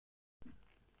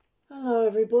Hello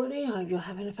everybody, hope you're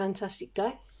having a fantastic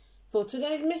day. For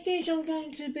today's message I'm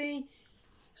going to be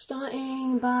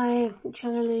starting by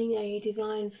channeling a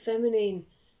divine feminine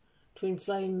twin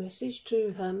flame message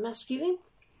to her masculine.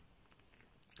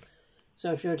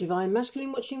 So if you're a divine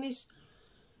masculine watching this,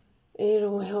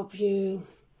 it'll help you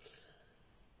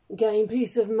gain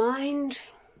peace of mind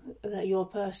that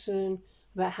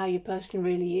about how your person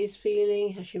really is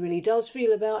feeling, how she really does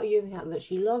feel about you, how that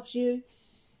she loves you.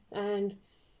 And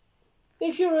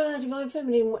if you're a divine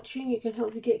feminine watching, it can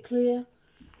help you get clear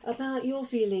about your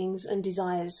feelings and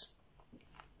desires,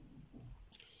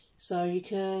 so you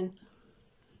can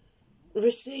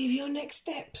receive your next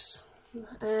steps.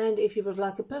 And if you would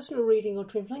like a personal reading or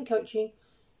twin flame coaching,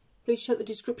 please check the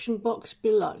description box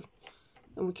below.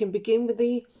 And we can begin with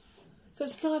the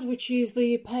first card, which is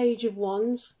the Page of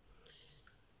Wands.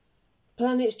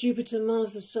 Planets: Jupiter,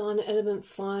 Mars, the Sun, element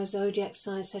fire, zodiac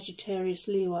sign Sagittarius,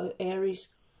 Leo, Aries.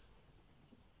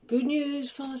 Good news,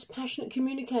 fast, passionate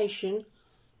communication,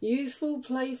 youthful,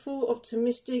 playful,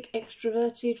 optimistic,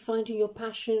 extroverted, finding your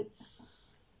passion,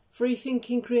 free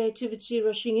thinking, creativity,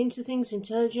 rushing into things,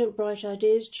 intelligent, bright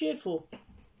ideas, cheerful.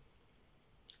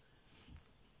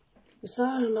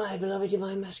 So, my beloved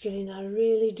divine masculine, I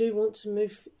really do want to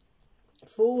move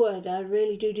forward. I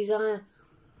really do desire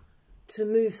to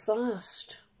move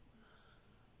fast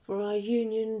for our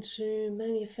union to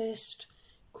manifest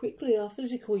quickly, our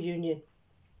physical union.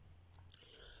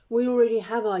 We already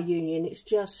have our union, it's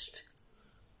just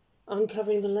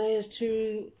uncovering the layers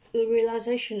to the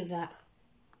realisation of that.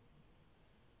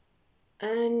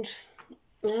 And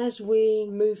as we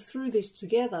move through this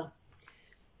together,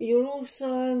 you're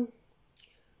also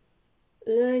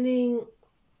learning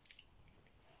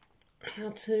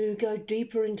how to go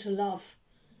deeper into love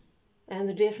and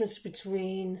the difference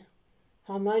between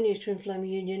harmonious twin flame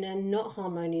union and not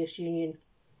harmonious union.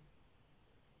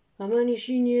 Harmonious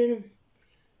union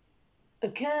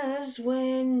occurs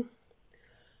when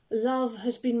love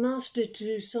has been mastered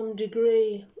to some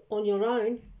degree on your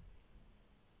own.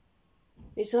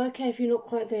 It's okay if you're not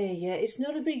quite there yet. It's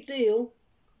not a big deal.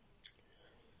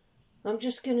 I'm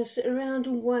just going to sit around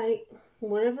and wait,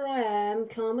 wherever I am,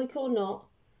 karmic or not,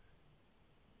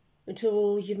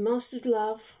 until you've mastered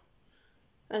love.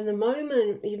 And the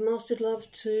moment you've mastered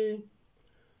love to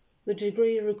the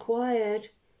degree required,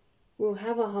 we'll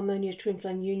have a harmonious twin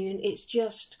flame union. It's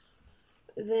just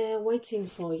there waiting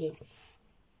for you.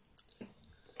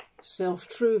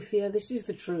 Self-truth, yeah, this is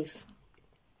the truth.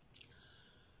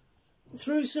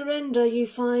 Through surrender you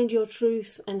find your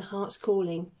truth and heart's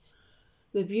calling.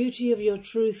 The beauty of your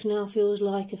truth now feels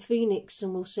like a phoenix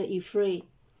and will set you free.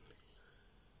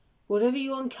 Whatever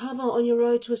you uncover on your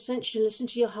road to ascension, listen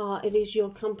to your heart. It is your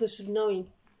compass of knowing.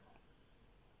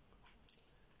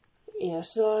 Yeah,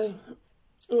 so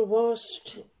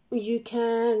whilst you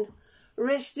can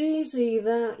rest easy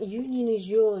that union is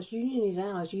yours, union is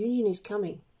ours, union is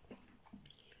coming.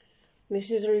 This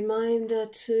is a reminder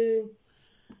to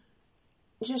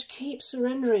just keep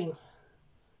surrendering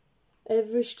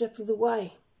every step of the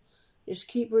way. Just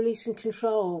keep releasing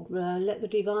control. Let the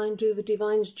divine do the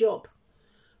divine's job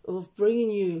of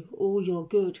bringing you all your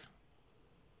good.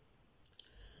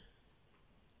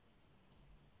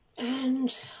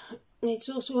 And it's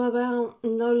also about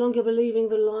no longer believing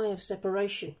the lie of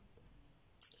separation.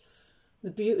 The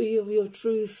beauty of your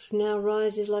truth now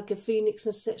rises like a phoenix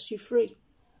and sets you free.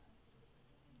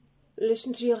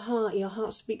 Listen to your heart. Your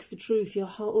heart speaks the truth. Your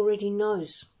heart already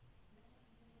knows.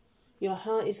 Your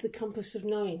heart is the compass of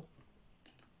knowing.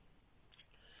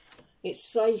 It's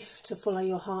safe to follow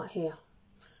your heart here.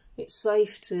 It's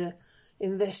safe to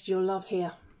invest your love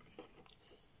here.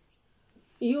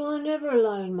 You are never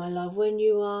alone, my love. When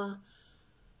you are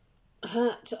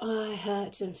hurt, I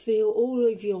hurt and feel all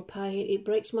of your pain. It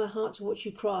breaks my heart to watch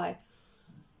you cry,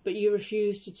 but you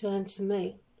refuse to turn to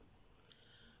me.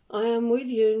 I am with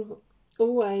you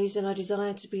always, and I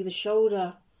desire to be the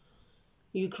shoulder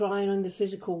you cry on in the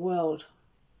physical world.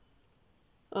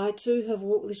 I too have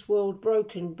walked this world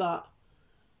broken, but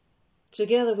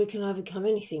together we can overcome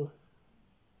anything.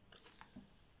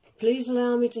 Please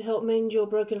allow me to help mend your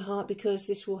broken heart, because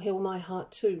this will heal my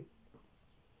heart too.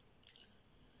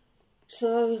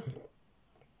 So,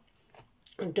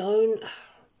 don't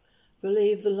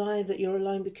believe the lie that you're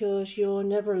alone, because you're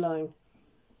never alone.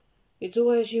 It's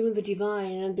always you and the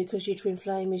divine, and because your twin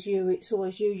flame is you, it's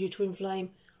always you, your twin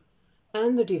flame,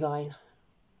 and the divine.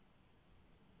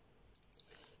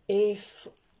 If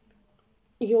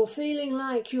you're feeling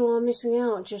like you are missing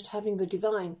out just having the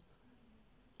divine,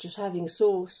 just having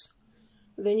source,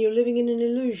 then you're living in an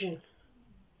illusion.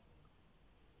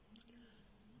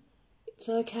 It's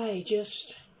okay,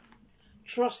 just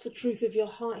Trust the truth of your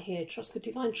heart here. Trust the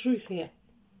divine truth here.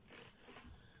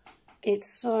 It's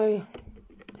so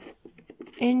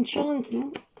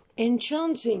enchanting.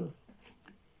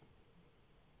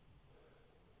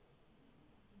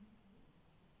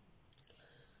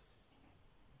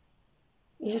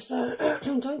 Yeah, so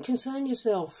don't concern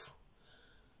yourself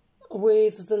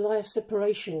with the lie of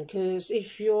separation, because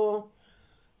if you're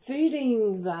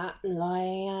feeding that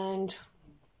lie and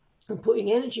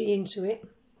putting energy into it,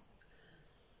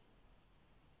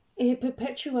 it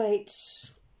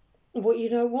perpetuates what you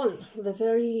don't want, the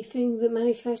very thing that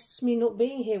manifests me not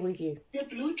being here with you. The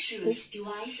Bluetooth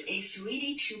device is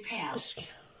ready to pair.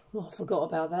 Oh, I forgot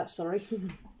about that, sorry.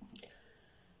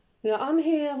 Now, I'm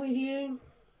here with you.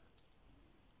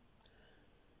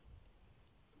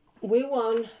 We're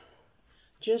one.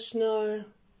 Just know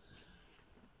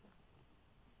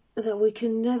that we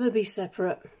can never be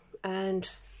separate, and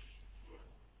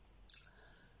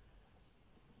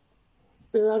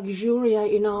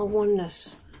luxuriate in our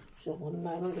oneness. So one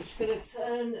moment, I'm just going to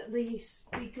turn the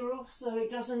speaker off so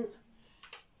it doesn't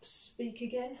speak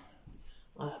again.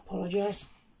 I apologise.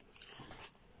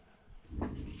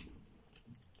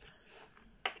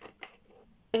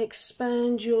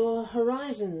 Expand your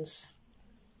horizons.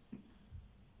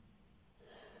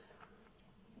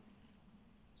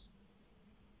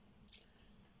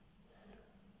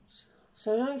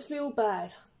 So don't feel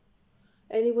bad.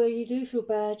 Anywhere you do feel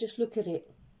bad, just look at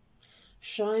it.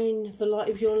 Shine the light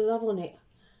of your love on it.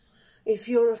 If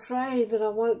you're afraid that I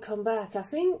won't come back, I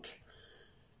think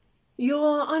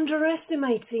you're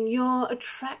underestimating your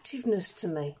attractiveness to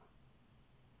me.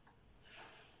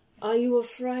 Are you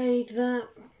afraid that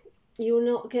you'll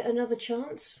not get another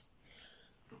chance?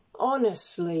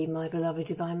 Honestly, my beloved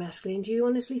Divine Masculine, do you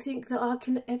honestly think that I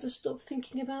can ever stop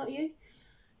thinking about you?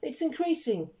 It's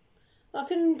increasing. I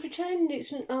can pretend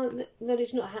that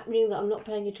it's not happening, that I'm not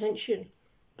paying attention,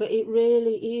 but it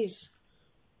really is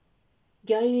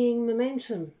gaining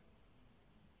momentum.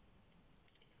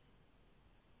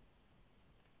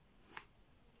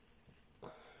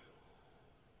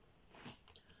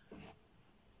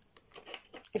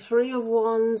 Three of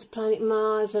Wands, planet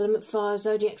Mars, element fire,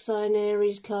 zodiac sign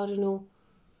Aries, cardinal.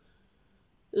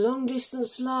 Long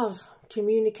distance love,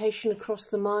 communication across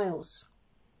the miles.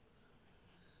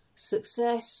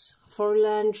 Success, foreign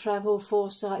land, travel,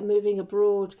 foresight, moving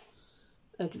abroad,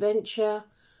 adventure,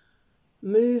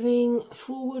 moving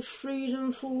forward,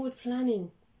 freedom, forward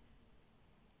planning.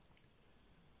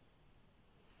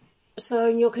 So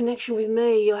in your connection with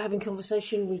me, you're having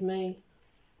conversation with me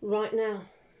right now.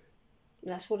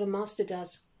 That's what a master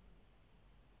does.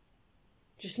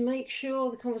 Just make sure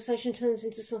the conversation turns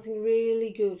into something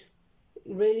really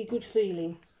good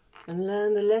feeling, and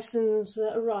learn the lessons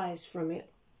that arise from it.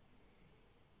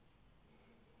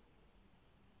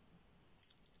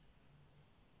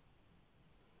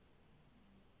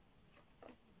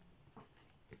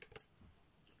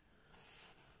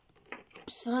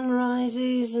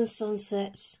 Sunrises and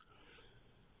sunsets.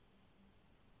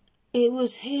 It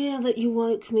was here that you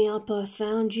woke me up. I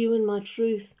found you and my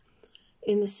truth.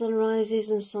 In the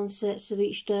sunrises and sunsets of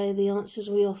each day, the answers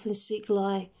we often seek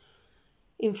lie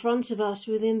in front of us,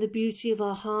 within the beauty of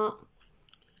our heart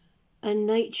and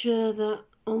nature that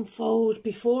unfold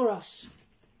before us.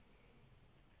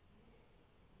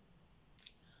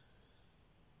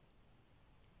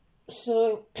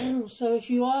 So if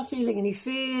you are feeling any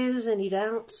fears, any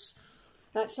doubts,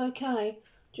 that's okay.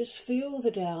 Just feel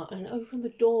the doubt and open the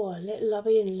door, let love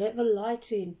in, let the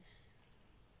light in.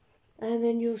 And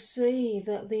then you'll see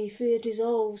that the fear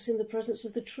dissolves in the presence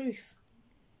of the truth.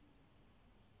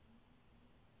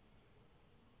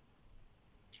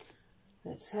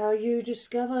 That's how you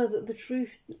discover that the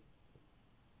truth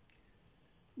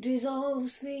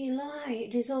dissolves the lie,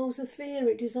 it dissolves the fear,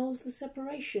 it dissolves the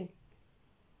separation.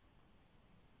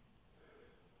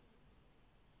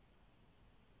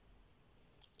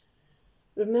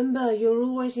 Remember, you're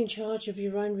always in charge of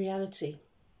your own reality.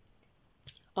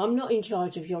 I'm not in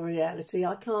charge of your reality.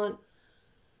 I can't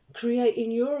create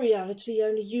in your reality,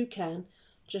 only you can,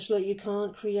 just like you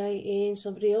can't create in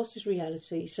somebody else's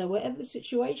reality. So whatever the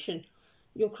situation,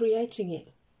 you're creating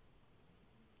it.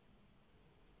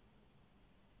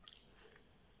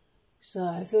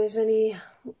 So if there's any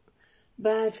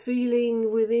bad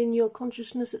feeling within your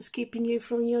consciousness that's keeping you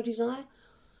from your desire,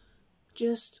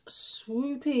 just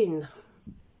swoop in.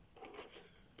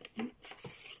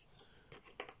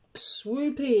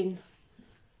 Swoop in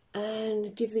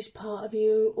and give this part of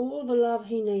you all the love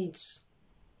he needs.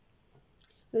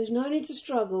 There's no need to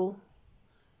struggle.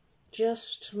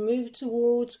 Just move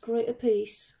towards greater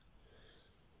peace.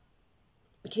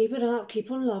 Keep it up,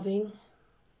 keep on loving,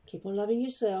 Keep on loving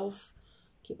yourself.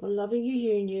 Keep on loving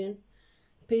your union.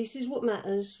 Peace is what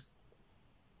matters.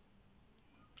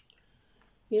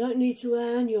 You don't need to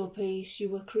earn your peace. You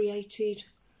were created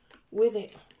with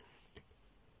it.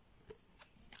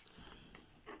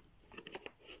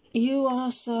 You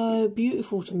are so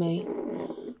beautiful to me.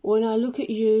 When I look at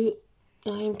you,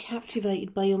 I am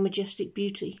captivated by your majestic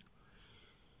beauty.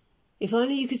 If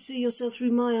only you could see yourself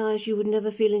through my eyes, you would never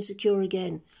feel insecure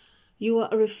again. You are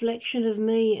a reflection of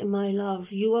me and my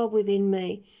love. You are within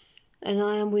me, and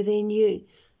I am within you.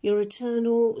 Your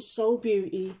eternal soul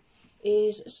beauty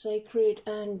is sacred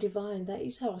and divine. That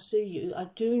is how I see you. I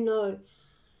do know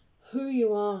who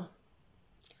you are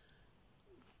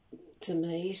to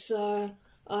me, so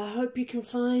I hope you can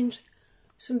find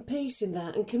some peace in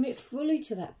that and commit fully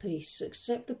to that peace.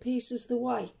 Accept the peace as the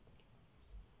way.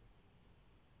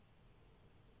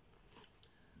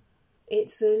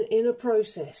 It's an inner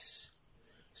process.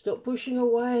 Stop pushing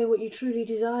away what you truly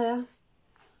desire.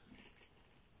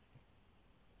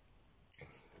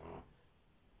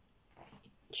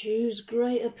 Choose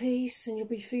greater peace and you'll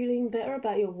be feeling better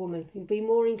about your woman. You'll be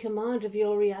more in command of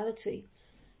your reality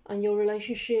and your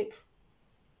relationship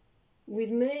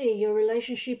with me. Your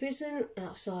relationship isn't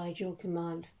outside your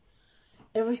command.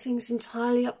 Everything's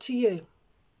entirely up to you.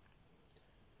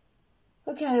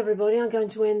 Okay, everybody, I'm going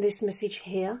to end this message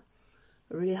here.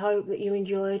 I really hope that you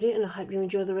enjoyed it, and I hope you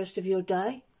enjoy the rest of your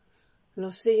day. And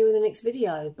I'll see you in the next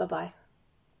video. Bye-bye.